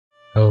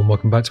Hello and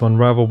welcome back to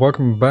Unravel,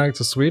 welcome back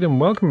to Sweden,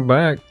 welcome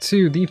back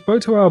to the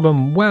photo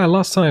album where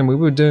last time we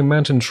were doing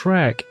Mountain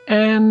Trek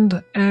and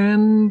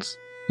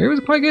it was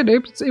quite good.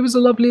 It was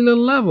a lovely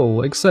little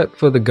level, except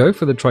for the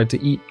gopher that tried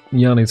to eat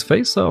Yarny's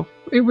face off.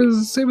 It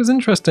was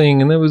interesting,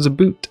 and there was a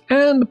boot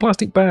and a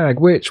plastic bag,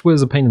 which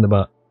was a pain in the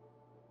butt.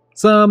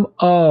 Some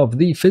of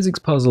the physics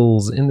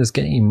puzzles in this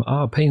game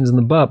are pains in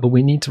the butt, but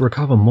we need to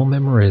recover more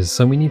memories.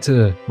 So we need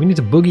to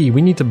boogie,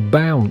 we need to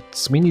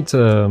bounce, we need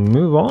to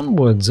move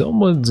onwards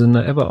and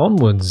ever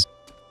onwards.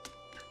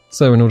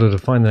 So in order to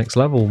find the next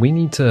level, we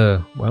need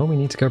to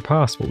go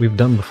past what we've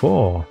done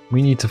before.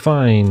 We need to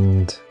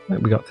find,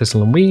 we got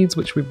thistle and weeds,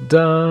 which we've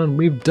done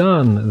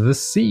the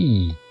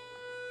sea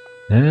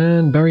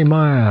and Berry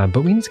Mire,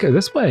 but we need to go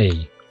this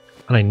way.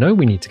 And I know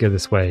we need to go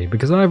this way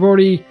because I've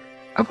already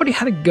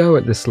had a go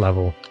at this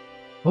level.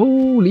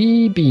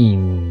 Holy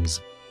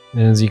beans.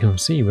 As you can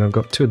see, we've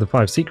got 2 of the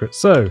 5 secrets,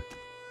 so...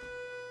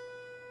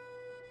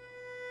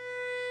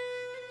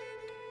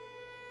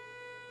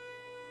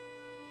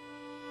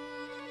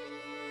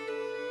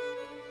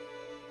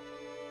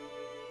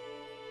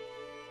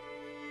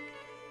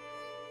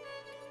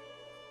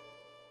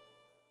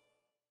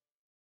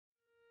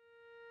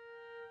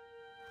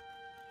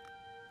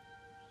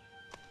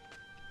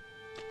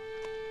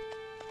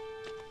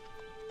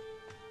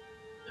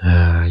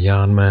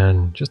 Yarn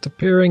Man, just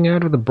appearing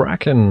out of the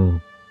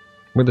bracken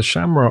with the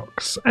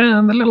shamrocks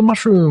and the little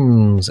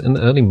mushrooms in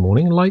the early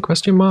morning light,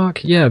 question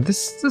mark. Yeah,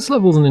 this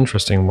level's an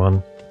interesting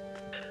one.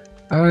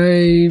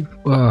 I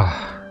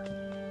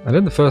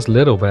did the first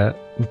little bit,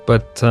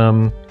 but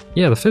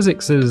yeah, the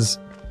physics is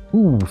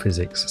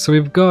physics. So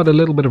we've got a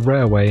little bit of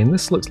railway, and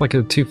this looks like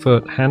a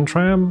 2-foot hand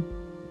tram.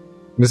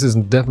 This is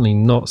definitely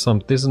not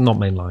this is not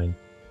main line.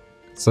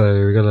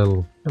 So we got a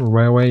little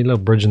railway, little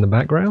bridge in the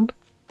background.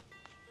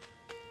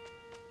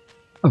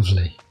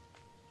 Lovely.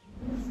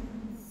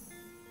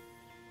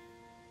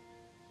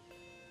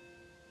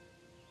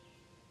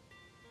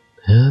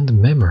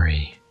 And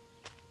memory.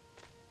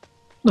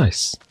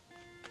 Nice.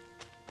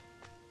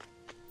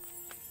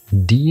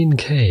 D and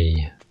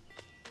K.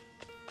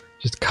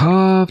 Just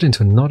carved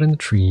into a knot in the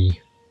tree.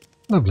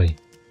 Lovely.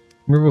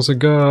 We've also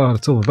got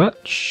a silver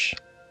birch,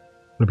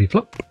 a bee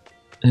flop,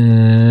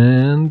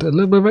 and a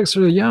little bit of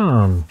extra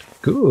yarn.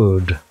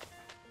 Good.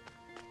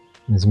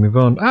 Let's move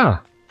on.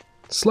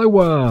 Slow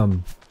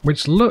worm,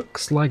 which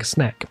looks like a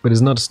snack, but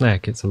is not a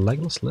snack, it's a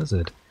legless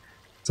lizard.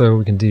 So what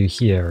we can do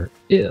here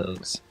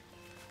is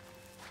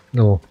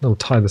we'll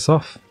tie this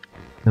off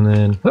and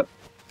then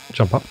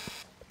jump up.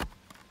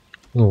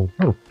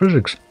 Little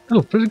physics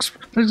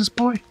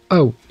boy.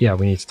 Oh yeah,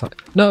 we need to tie.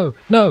 No,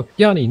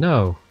 Yarny,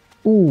 no.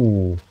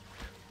 Ooh,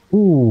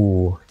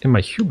 in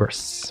my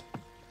hubris.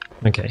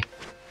 Okay,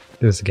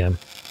 do this again.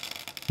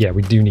 Yeah,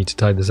 we do need to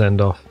tie this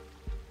end off.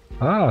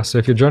 So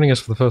if you're joining us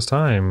for the first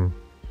time,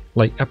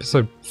 like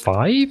episode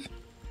 5?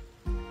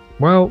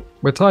 Well,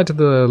 we're tied to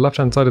the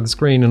left-hand side of the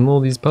screen and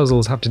all these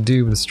puzzles have to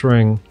do with the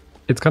string.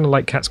 It's kind of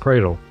like Cat's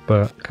Cradle,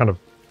 but kind of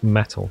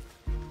metal.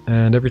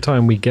 And every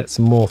time we get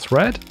some more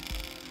thread,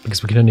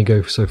 because we can only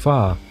go so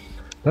far,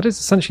 that is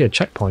essentially a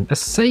checkpoint, a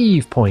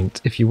save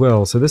point, if you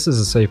will. So this is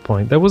a save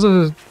point. There was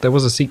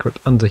a secret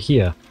under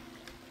here.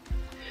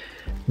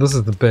 This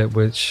is the bit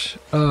which,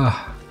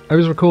 I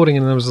was recording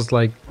and I was just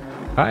like,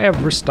 I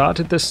have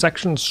restarted this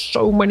section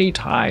so many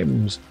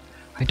times.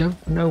 I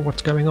don't know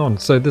what's going on.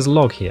 So there's a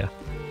log here,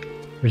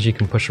 which you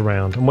can push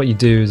around. And what you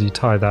do is you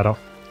tie that off,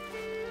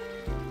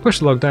 push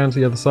the log down to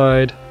the other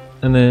side,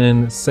 and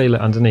then sail it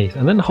underneath.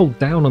 And then hold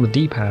down on the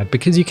D-pad,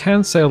 because you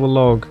can sail the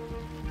log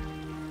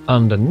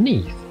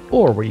underneath.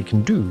 Or what you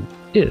can do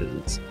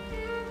is,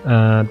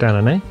 down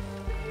an A,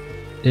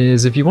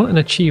 is if you want an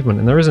achievement,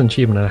 and there is an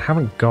achievement and I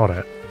haven't got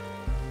it,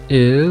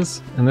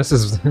 is, and this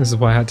is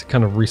why I had to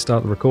kind of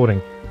restart the recording,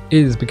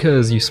 is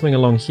because you swing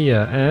along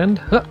here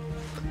and...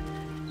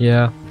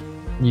 yeah,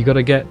 you got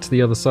to get to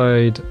the other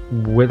side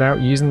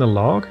without using the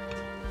log.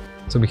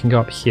 So we can go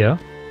up here.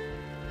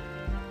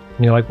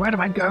 And you're like, where do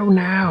I go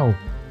now?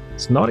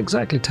 It's not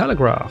exactly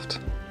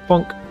telegraphed.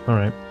 Bonk.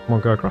 Alright, we'll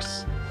go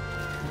across.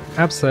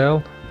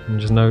 Abseil.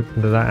 And just note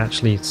that that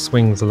actually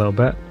swings a little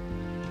bit.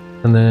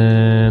 And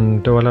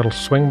then do a little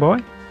swing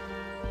boy.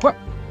 Whoop.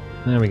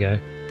 There we go.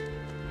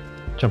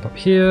 Jump up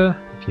here.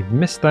 If you've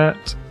missed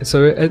that.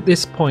 So at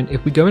this point,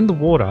 if we go in the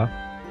water,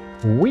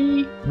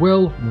 we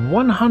will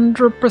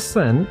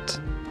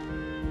 100%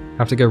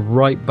 have to go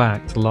right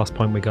back to the last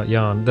point we got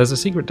yarn. There's a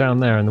secret down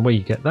there, and the way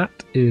you get that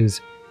is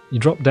you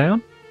drop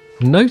down,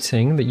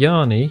 noting that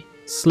Yarny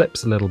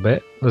slips a little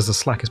bit as the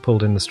slack is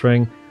pulled in the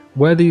string.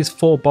 Where these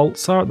 4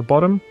 bolts are at the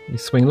bottom, you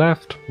swing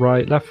left,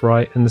 right,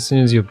 and as soon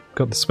as you've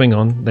got the swing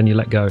on, then you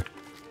let go.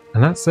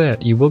 And that's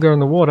it. You will go in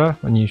the water,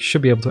 and you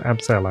should be able to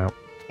abseil out.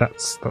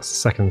 That's the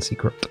second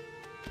secret.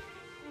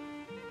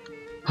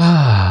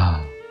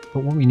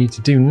 But what we need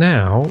to do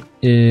now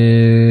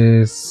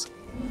is...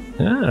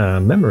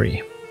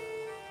 memory.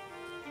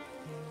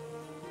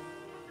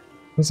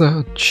 There's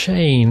a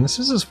chain. This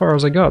is as far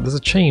as I got. There's a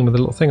chain with a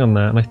little thing on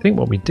there. And I think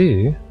what we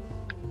do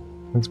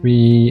is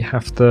we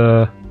have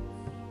to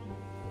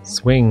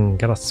Swing,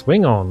 get a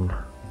swing on.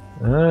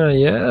 Ah,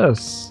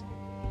 yes.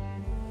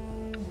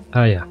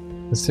 Ah, yeah.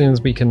 As soon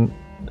as we can...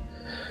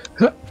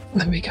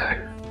 There we go.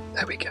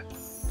 There we go.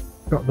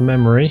 Got the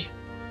memory.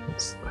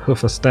 Let's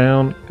hoof us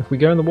down. If we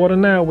go in the water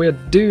now, we're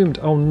doomed.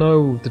 Oh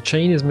no, the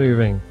chain is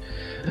moving.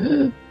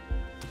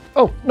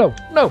 Oh, no,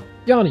 no,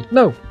 Yarny,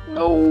 no.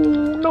 No,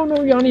 no, no,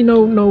 Yarny,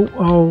 no, no.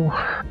 Oh.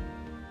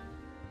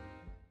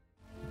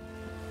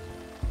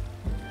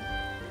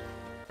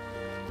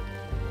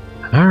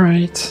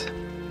 Alright.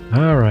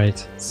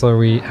 Alright. So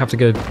we have to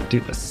go do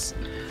this.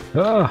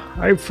 Oh,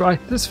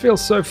 this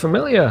feels so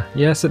familiar.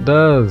 Yes, it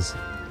does.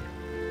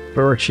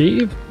 For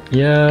achieve?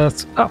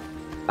 Yes. Oh.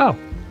 Oh.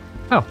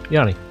 Oh,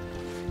 Yarny.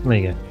 There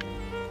you go.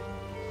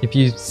 If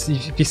you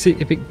see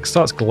if it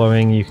starts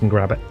glowing, you can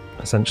grab it.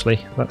 Essentially,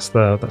 that's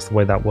the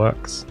way that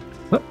works.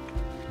 Oh.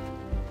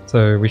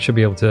 So we should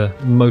be able to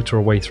motor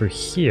our way through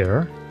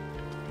here.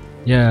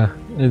 Yeah,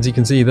 as you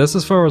can see, that's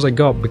as far as I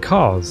got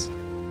because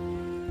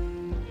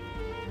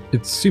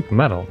it's super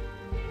metal.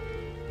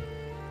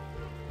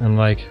 And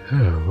like,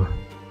 oh,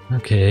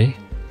 okay,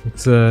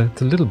 it's a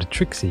little bit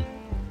tricksy.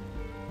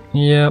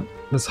 Yep,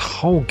 this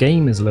whole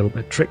game is a little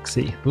bit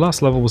tricksy. The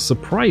last level was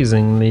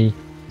surprisingly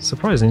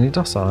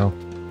docile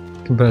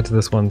compared to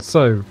this one,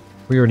 so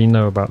we already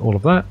know about all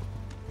of that.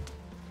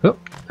 Oh,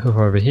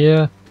 over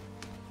here.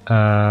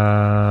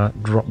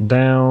 Drop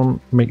down,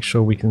 make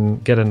sure we can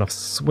get enough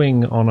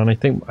swing on, and I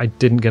think I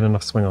didn't get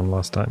enough swing on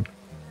last time.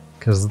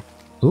 Because,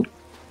 oh,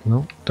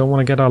 no, don't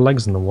want to get our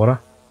legs in the water.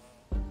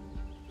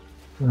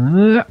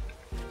 There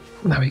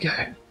we go.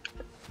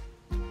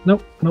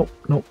 Nope, nope,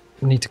 nope.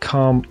 We need to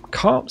calm,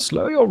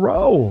 slow your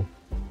roll.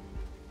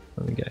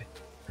 There we go.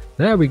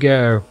 There we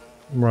go.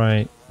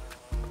 Right.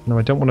 No,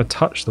 I don't want to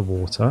touch the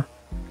water.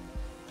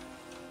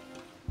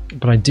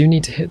 But I do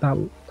need to hit that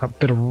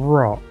bit of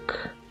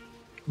rock.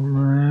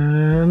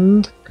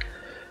 And...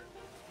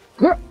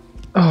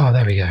 oh,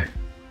 there we go.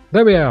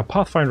 There we are,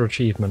 Pathfinder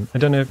achievement. I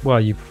don't know, well,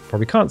 you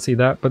probably can't see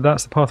that, but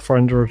that's the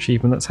Pathfinder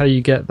achievement. That's how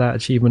you get that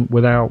achievement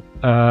without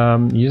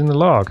using the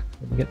log.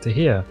 We get to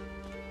here.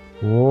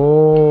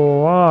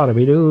 Whoa, what do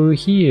we do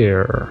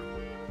here?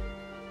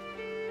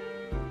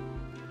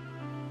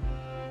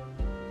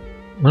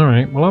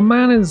 Alright, well our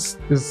man is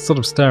sort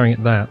of staring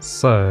at that,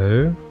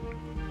 so...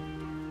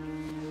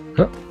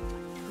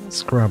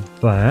 let's grab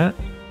that.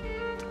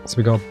 So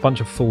we got a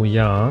bunch of full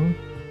yarn.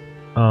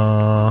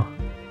 Alright.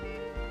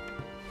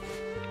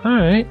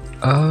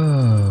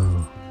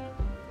 Oh.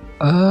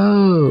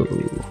 Oh.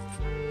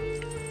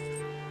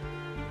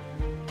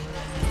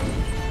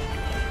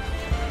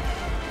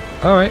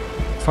 Alright.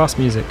 Fast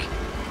music.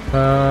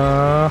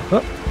 Oh.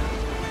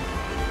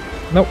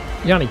 No,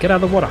 Yarny, get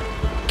out of the water.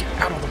 Get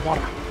out of the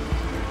water.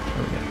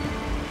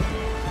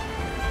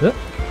 There we go.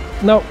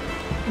 No.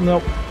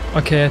 No.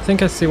 Okay, I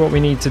think I see what we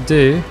need to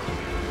do.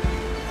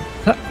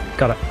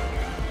 Got it.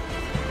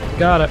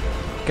 Got it.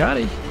 Got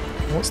it.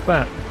 What's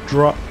that?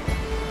 Drop.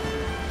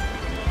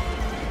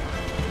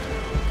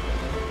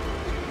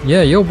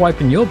 Yeah, you're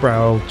wiping your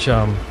brow, old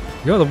chum.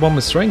 You're the one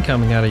with strain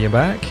coming out of your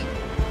back.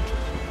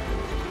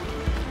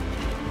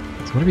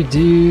 So what do we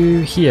do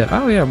here?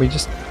 Oh yeah, we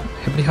just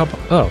heavily hop.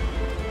 Oh.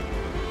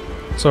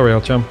 Sorry,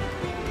 old chum.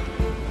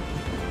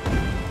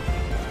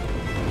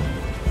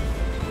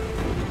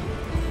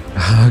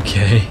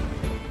 Okay.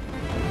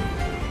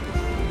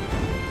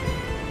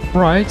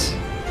 Right.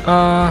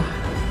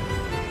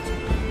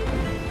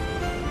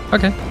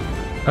 Okay.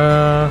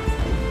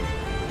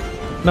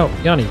 No,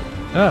 Yarny.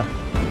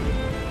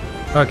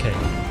 Okay.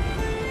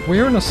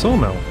 We're in a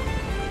sawmill.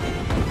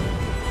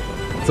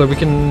 So we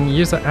can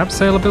use the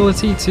abseil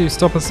ability to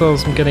stop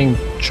ourselves from getting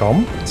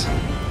chomped.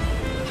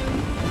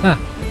 Ah,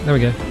 there we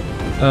go.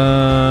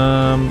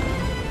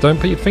 Don't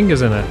put your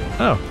fingers in it.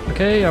 Oh,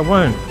 okay, I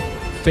won't.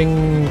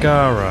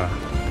 Fingara.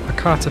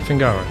 Akata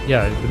Fingara.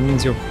 Yeah, it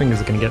means your fingers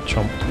are going to get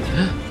chomped.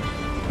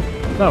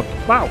 Oh,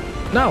 wow.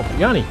 No,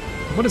 Yarny.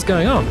 What is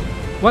going on?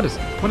 What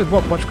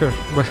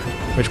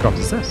witchcraft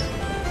is this?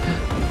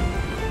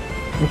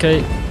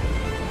 Okay.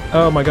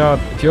 Oh my god,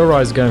 if your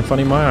eyes are going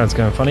funny, my eyes are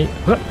going funny.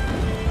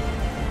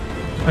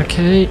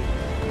 Okay.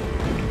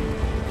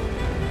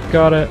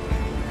 Got it.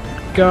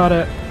 Got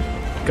it.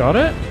 Got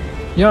it?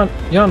 Yarn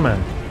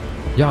man.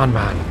 Yarn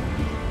man.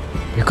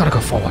 You gotta go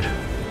forward.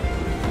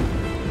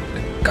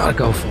 Gotta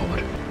go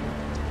forward.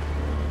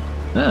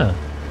 Ah.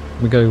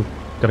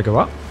 Gotta go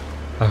up?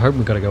 I hope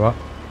we gotta go up.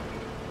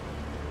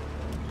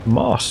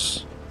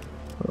 Moss.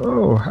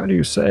 Oh, how do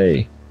you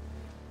say?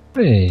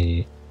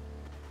 Hey.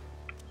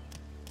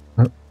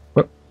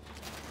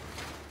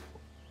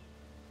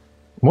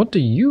 What do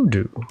you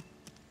do?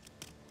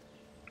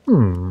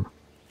 Hmm.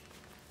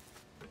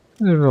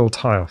 We'll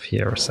tie off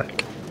here a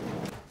sec.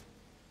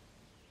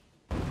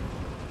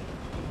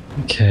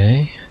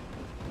 Okay.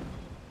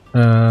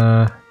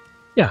 Yeah.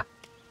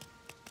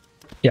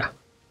 Yeah.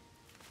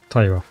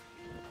 Tie you off.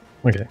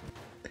 Okay.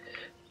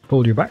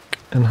 Pull you back,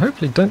 and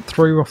hopefully don't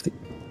throw you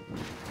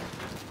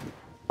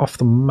off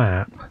the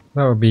map.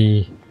 That would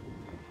be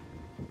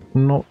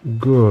not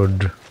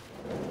good.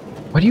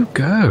 Where do you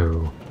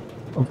go?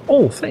 Of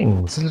all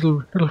things, a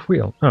little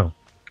wheel. Oh.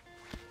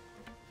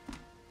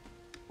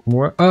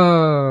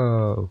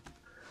 Oh.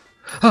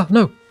 Oh,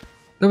 no!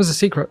 There was a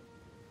secret.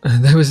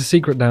 There was a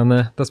secret down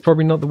there. That's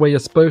probably not the way you're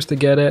supposed to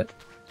get it.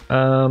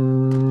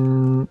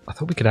 I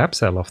thought we could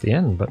abseil off the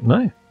end, but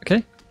no.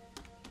 Okay.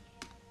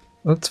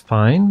 That's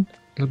fine.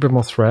 A little bit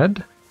more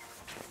thread.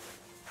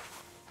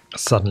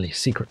 Suddenly,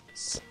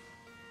 secrets.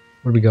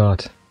 What do we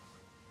got?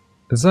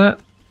 Is that...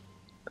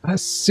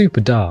 That's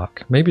super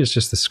dark. Maybe it's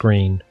just the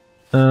screen.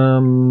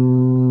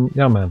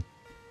 Yeah, man.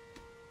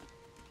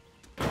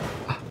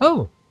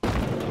 Oh!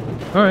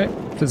 Alright,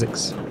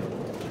 physics.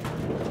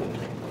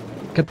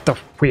 Get the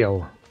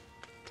wheel.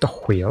 The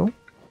wheel?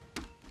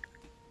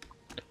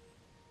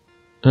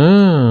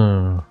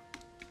 Oh.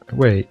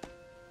 Wait.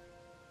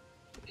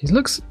 He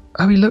looks...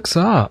 Oh, he looks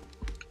up.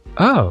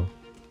 Oh.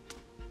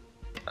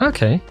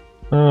 Okay.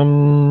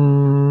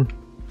 I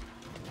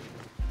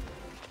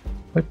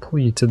pull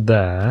you to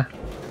there.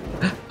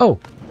 Oh!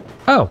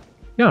 Oh!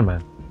 Yarn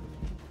man.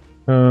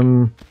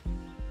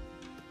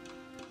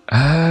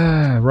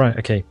 Ah, right,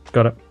 okay,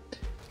 got it.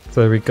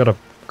 So we gotta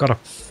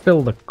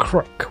fill the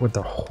crook with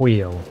the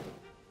wheel.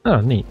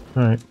 Oh, neat.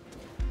 Alright.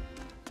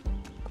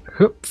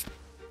 Hoop.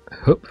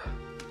 Hoop.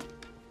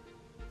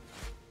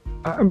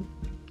 I'm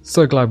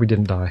so glad we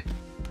didn't die.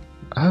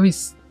 Oh,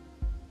 he's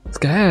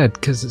scared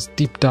because it's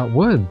deep dark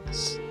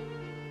woods.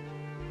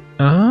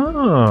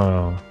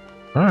 Oh.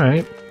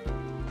 Alright.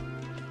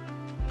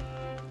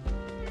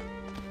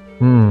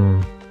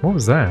 What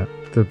was that?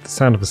 The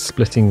sound of a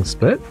splitting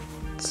split?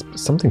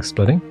 Something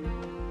splitting.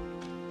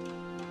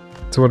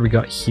 So what do we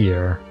got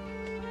here?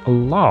 A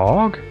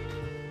log?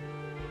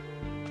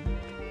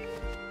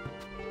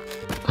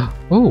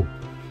 Oh!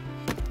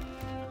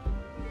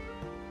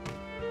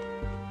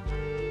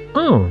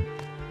 Oh!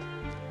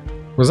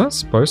 Was that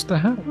supposed to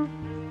happen?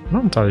 I'm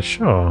not entirely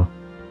sure.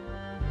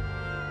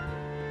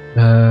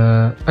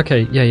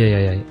 Okay, yeah.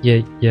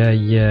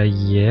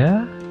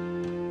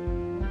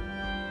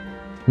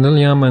 And then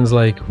Yarman's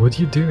like, what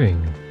are you doing?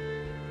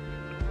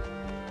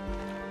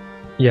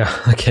 Yeah,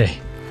 okay.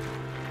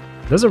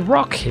 There's a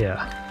rock here.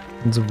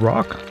 There's a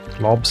rock,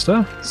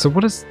 lobster. So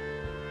what does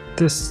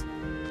this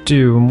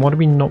do, and what do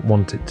we not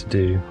want it to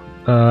do?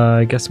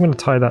 I guess I'm going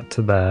to tie that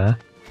to there.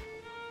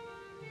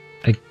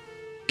 I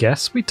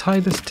guess we tie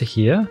this to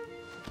here,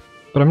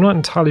 but I'm not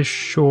entirely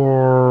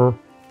sure.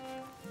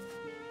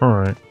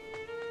 Alright.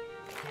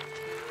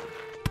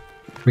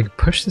 We can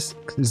push this.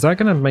 Is that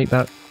going to make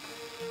that...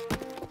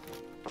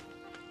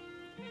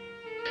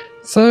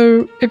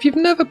 So, if you've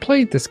never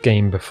played this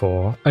game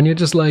before, and you're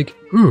just like,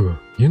 ooh,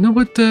 you know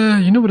what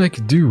I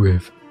could do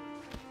with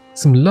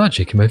some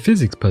logic in my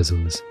physics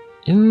puzzles?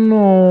 You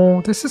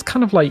know, this is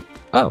kind of like,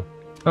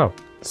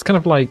 it's kind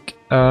of like,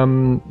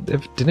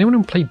 did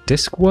anyone play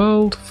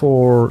Discworld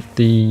for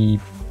the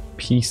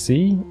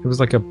PC? It was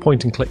like a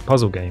point and click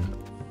puzzle game.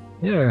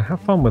 Yeah, have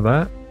fun with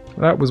that.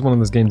 That was one of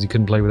those games you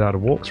couldn't play without a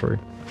walkthrough.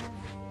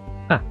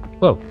 Ah,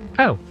 whoa,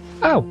 ow,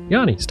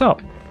 Yarny, stop.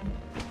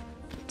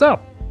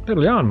 Stop.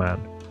 Little Yarn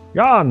Man.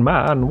 Yarn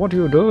Man, what are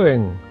you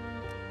doing?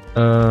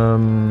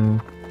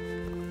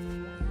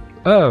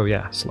 Oh,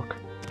 yes, look.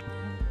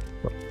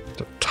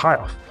 The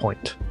tie-off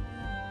point.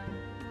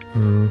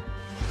 Oh,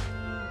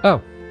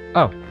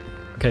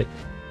 okay.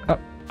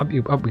 Up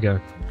we go.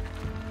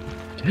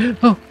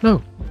 Oh,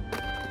 no.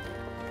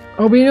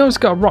 Oh, we almost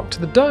got a rock to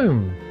the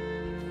dome.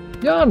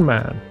 Yarn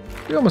Man,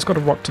 we almost got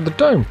a rock to the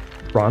dome.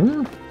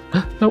 Run.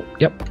 Nope,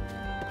 yep.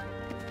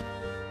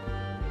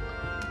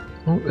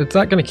 Oh, is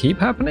that going to keep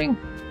happening?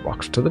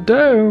 Rocks to the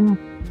dome.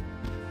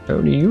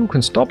 Only you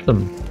can stop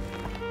them.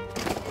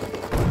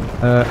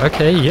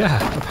 Okay,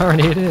 yeah,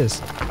 apparently it is.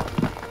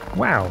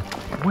 Wow.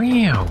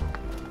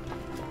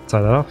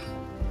 Tie that off.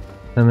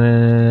 And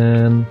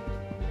then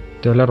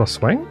do a little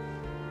swing.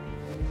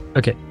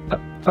 Okay,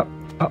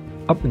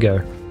 up we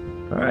go.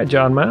 Alright,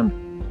 John Man.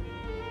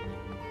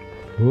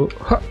 Ooh,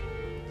 huh.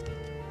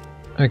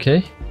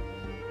 Okay.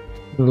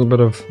 A little bit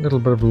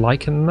of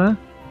lichen there.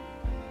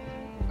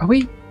 Are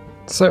we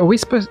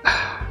supposed...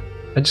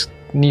 I just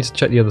need to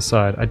check the other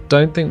side. I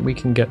don't think we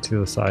can get to the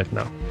other side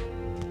now.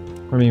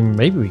 I mean,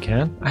 maybe we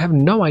can. I have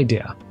no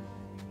idea.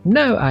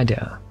 No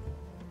idea.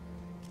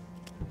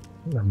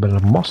 A bit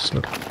of moss.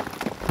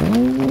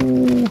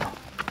 Ooh.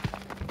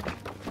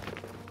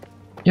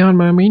 Yarn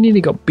Man, we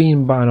nearly got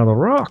beaten by another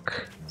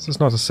rock. This is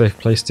not a safe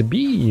place to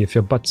be if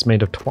your butt's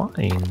made of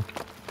twine.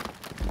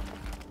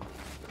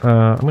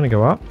 I'm gonna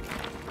go up.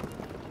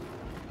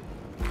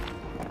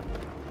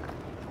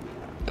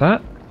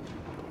 That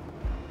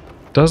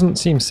doesn't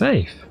seem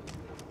safe.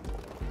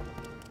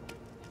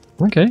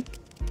 Okay.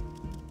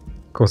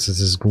 Of course, this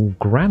is all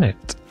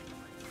granite.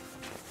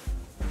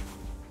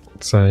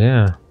 So,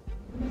 yeah.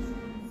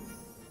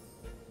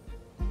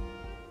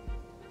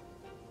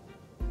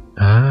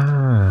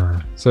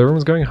 Ah, so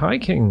everyone's going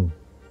hiking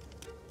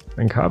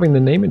and carving the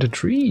name into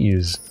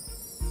trees.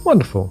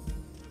 Wonderful.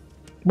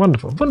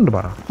 Wonderful.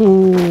 Wunderbar.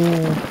 Ooh.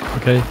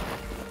 Okay.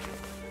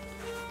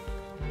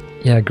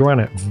 Yeah,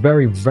 granite.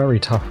 Very, very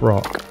tough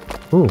rock.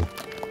 Ooh.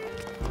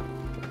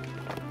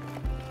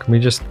 Can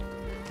we just...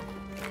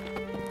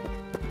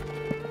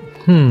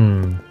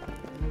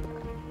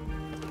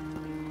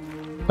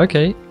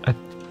 Okay, I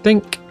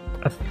think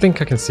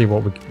I can see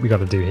what we got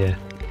to do here.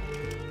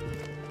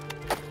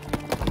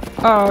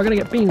 Oh, I'm gonna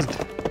get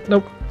beansed.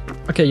 Nope.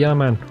 Okay, yeah,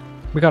 man.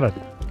 We got it.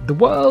 The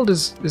world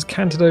is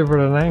canted over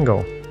at an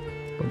angle,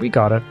 but we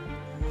got it.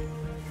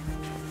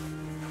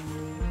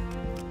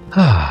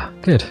 Ah,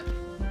 good.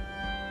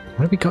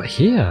 What have we got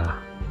here?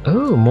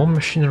 Oh, more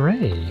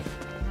machinery.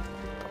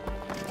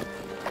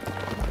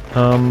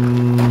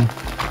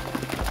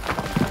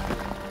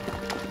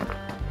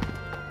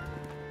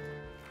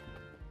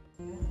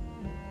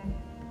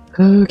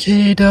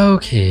 Okie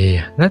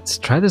dokie. Let's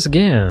try this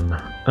again.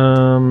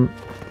 Oh.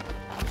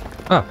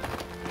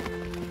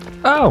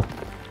 Oh!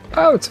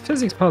 Oh, it's a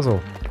physics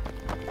puzzle.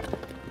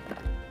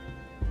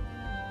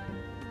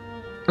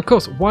 Of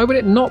course, why would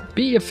it not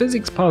be a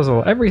physics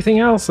puzzle? Everything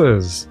else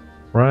is.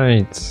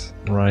 Right.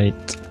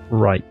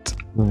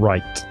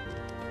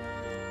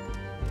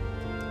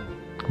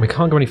 We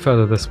can't go any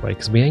further this way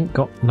because we ain't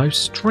got no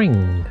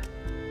string.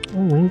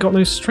 Oh, we ain't got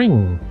no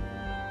string.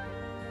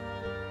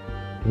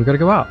 We gotta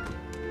go up.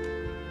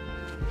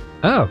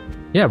 Oh,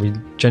 yeah, we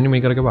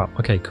genuinely gotta go up.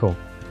 Okay, cool.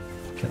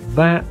 Get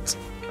that,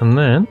 and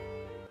then...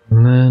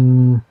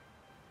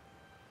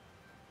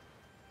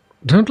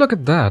 Don't look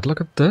at that,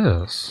 look at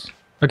this.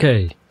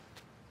 Okay.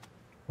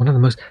 One of the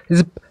most...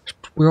 It's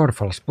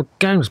beautiful, this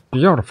game's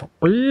beautiful,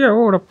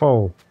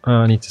 beautiful.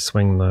 I need to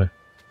swing though.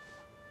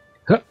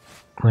 Huh.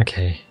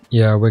 Okay,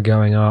 yeah, we're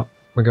going up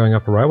a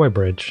railway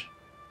bridge.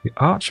 The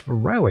arch of a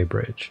railway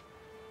bridge.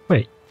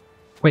 Wait,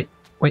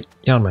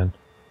 Yarn Man.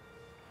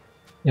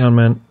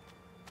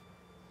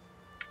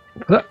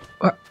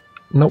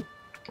 Nope.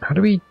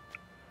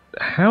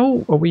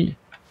 How are we...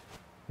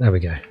 There we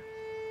go.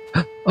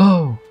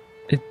 Oh,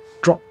 it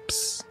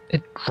drops,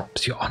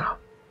 Your Honor.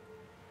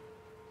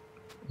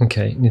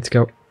 Okay, need to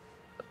go.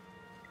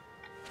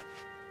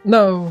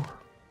 No.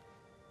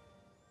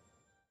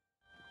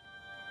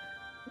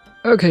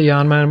 Okay,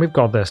 Yarn Man, we've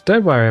got this.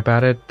 Don't worry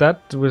about it.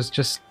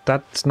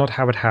 That's not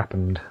how it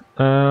happened.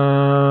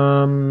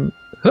 There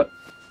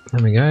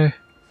we go.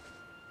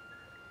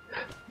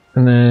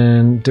 And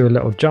then do a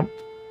little jump.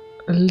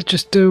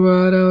 Just do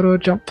a little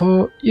jump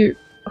for you.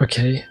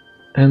 Okay.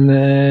 And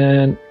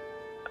then...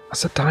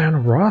 Is it Diana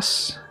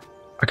Ross?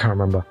 I can't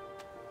remember.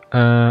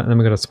 And then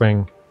we gotta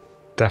swing.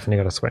 Definitely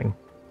gotta swing.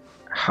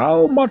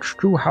 How much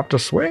do you have to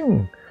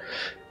swing?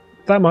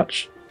 That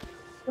much.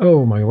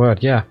 Oh my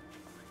word, yeah.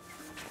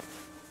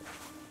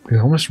 We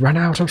almost ran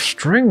out of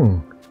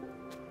string.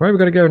 Where are we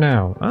gonna go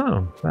now?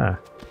 Oh,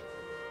 there.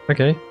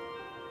 Okay.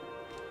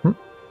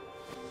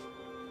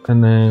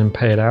 And then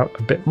pay it out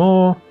a bit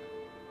more.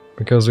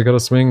 Because we gotta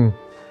swing.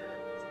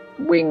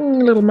 Wing,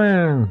 little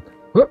man.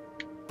 Whoop.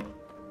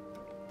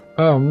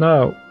 Oh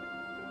no.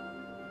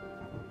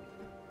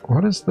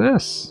 What is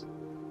this?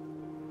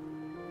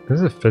 This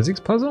is a physics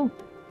puzzle?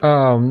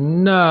 Oh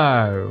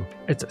no.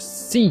 It's a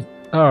sea.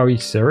 Oh, are you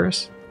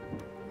serious?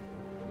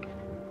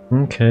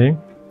 Okay.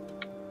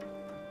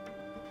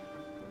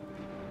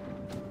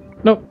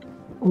 Nope.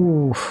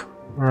 Oof.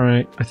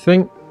 Alright. I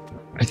think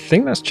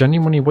that's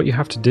genuinely what you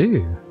have to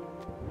do.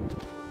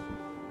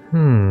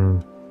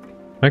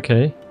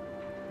 Okay.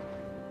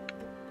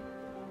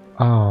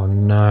 Oh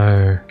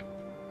no.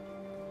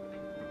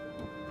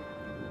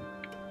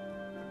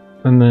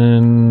 And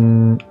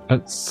then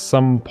at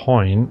some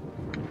point...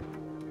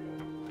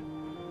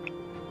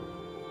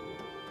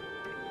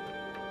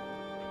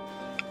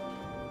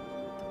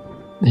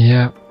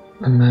 Yeah,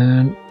 and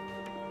then...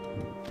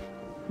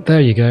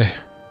 There you go.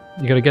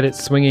 You gotta get it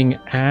swinging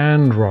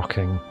and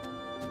rocking.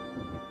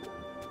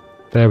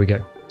 There we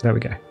go. There we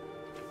go.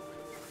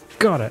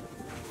 Got it.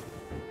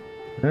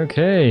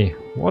 Okay,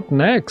 what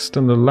next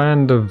in the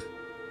land of...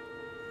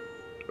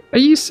 Are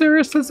you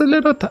serious? There's a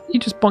little... You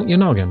just bonked your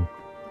noggin.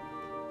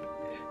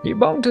 He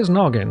bonked his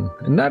noggin,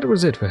 and that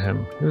was it for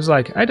him. He was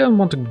like, I don't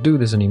want to do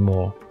this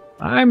anymore.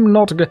 I'm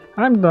not good.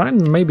 I'm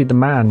maybe the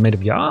man made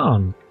of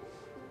yarn.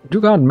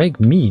 You can't make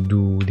me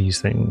do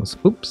these things.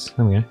 Oops,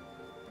 there we go.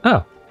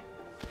 Oh.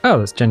 Oh,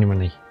 that's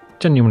genuinely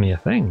a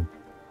thing.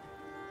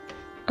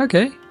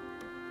 Okay.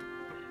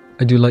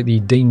 I do like the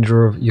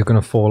danger of you're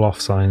gonna fall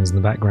off signs in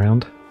the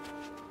background.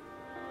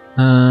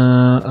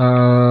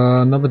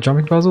 Another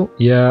jumping puzzle?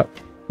 Yeah.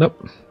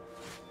 Nope.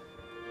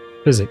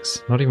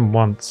 Physics. Not even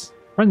once.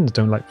 Friends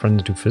don't like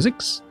friends do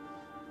physics.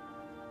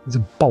 These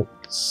are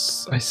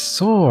bolts. I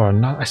saw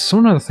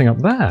another thing up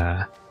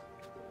there.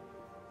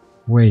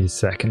 Wait a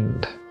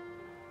second.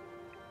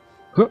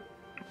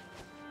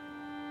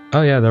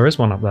 Oh yeah, there is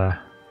one up there.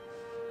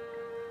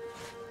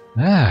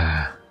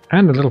 Ah,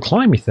 and a little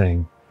climby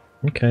thing.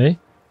 Okay.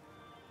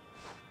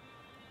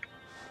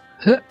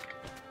 There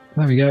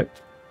we go.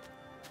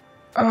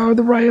 Oh,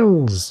 the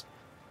rails!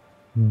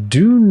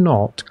 Do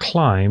not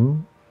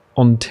climb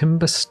on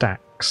timber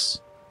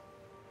stacks.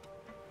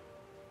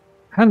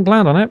 Hadn't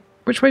planned on it.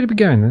 Which way did we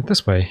go?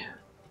 This way.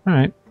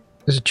 Alright.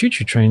 There's a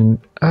choo-choo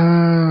train.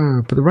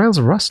 Oh, but the rails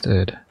are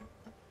rusted.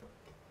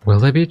 Will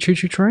there be a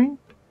choo-choo train?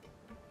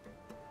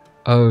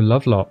 Oh,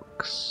 love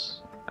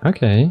locks.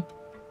 Okay.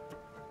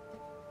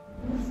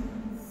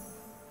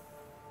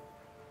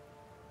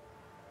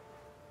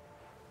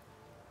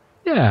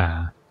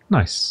 Yeah,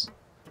 nice.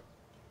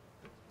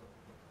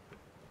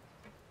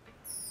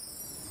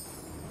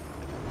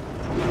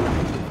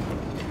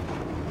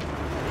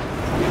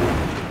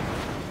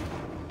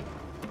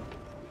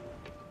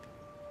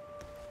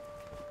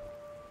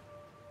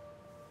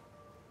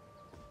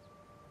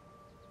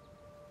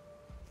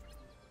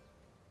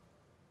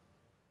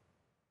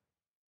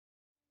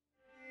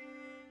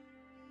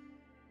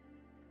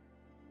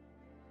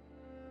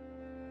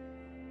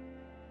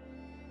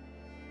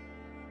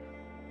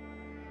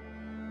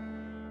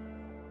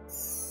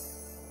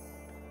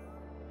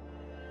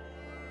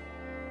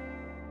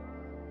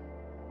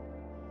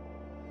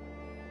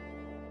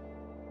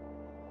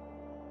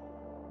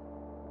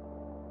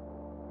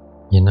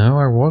 You know,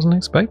 I wasn't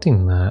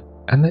expecting that.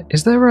 And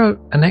is there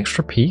an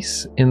extra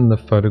piece in the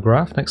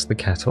photograph next to the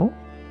kettle?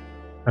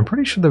 I'm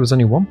pretty sure there was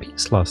only one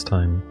piece last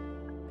time.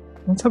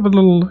 Let's have a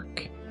little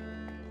look.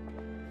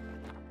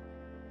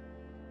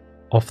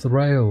 Off the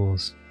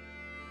rails.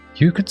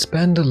 You could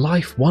spend a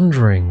life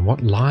wondering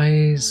what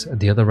lies at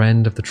the other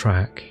end of the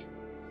track.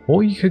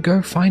 Or you could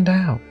go find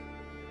out.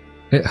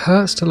 It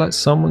hurts to let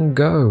someone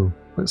go,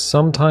 but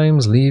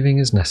sometimes leaving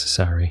is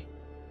necessary.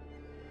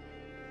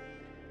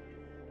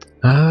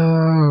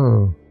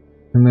 Oh,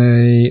 and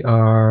they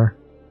are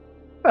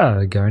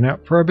going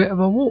out for a bit of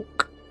a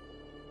walk.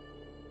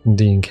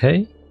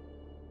 D&K.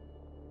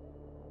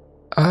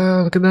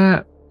 Oh, look at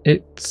that.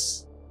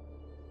 It's...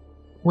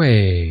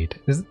 Wait,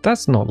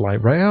 that's not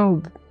light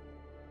rail.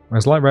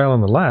 There's light rail on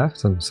the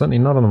left, and certainly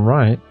not on the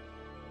right.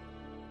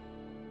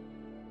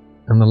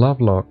 And the love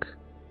lock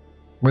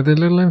with a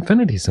little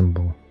infinity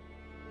symbol.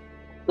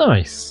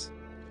 Nice.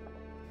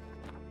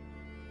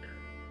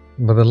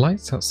 But the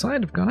lights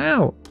outside have gone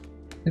out.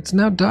 It's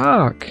now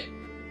dark.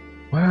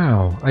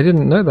 Wow, I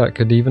didn't know that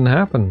could even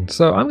happen.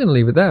 So I'm going to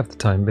leave it there for the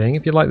time being.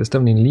 If you like this,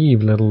 definitely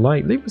leave a little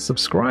like. Leave a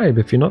subscribe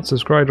if you're not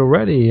subscribed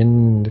already.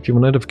 And if you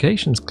want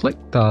notifications, click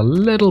the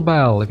little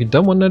bell. If you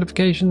don't want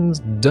notifications,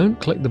 don't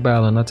click the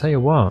bell. And I'll tell you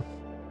what,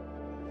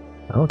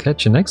 I'll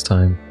catch you next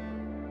time.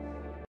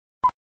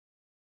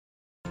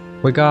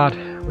 We got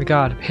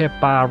hit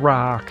by a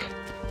rock.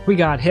 We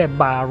got hit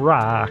by a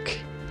rock.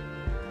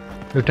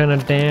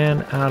 Lieutenant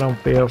Dan, I don't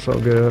feel so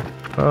good.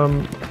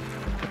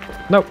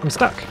 Nope, I'm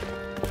stuck.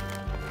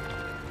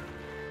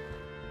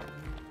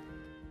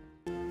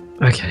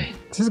 Okay,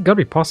 this has got to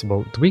be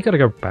possible. Do we got to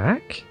go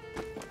back?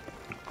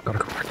 Gotta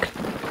go back.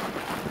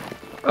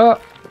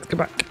 Let's go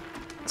back.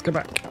 Let's go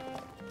back.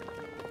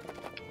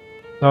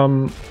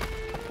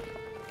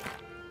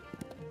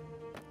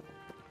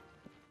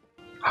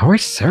 Are we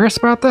serious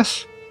about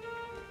this?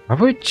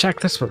 Have we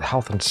checked this with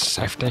health and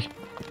safety?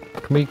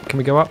 Can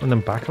we go up and then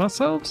back on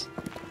ourselves?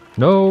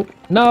 No,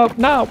 no,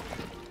 no!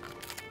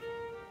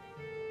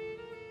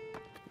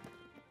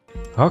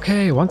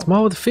 Okay, once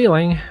more with the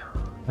feeling.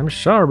 I'm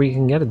sure we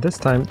can get it this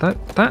time.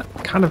 That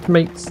kind of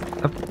makes...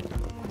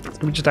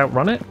 Can we just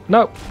outrun it?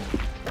 No!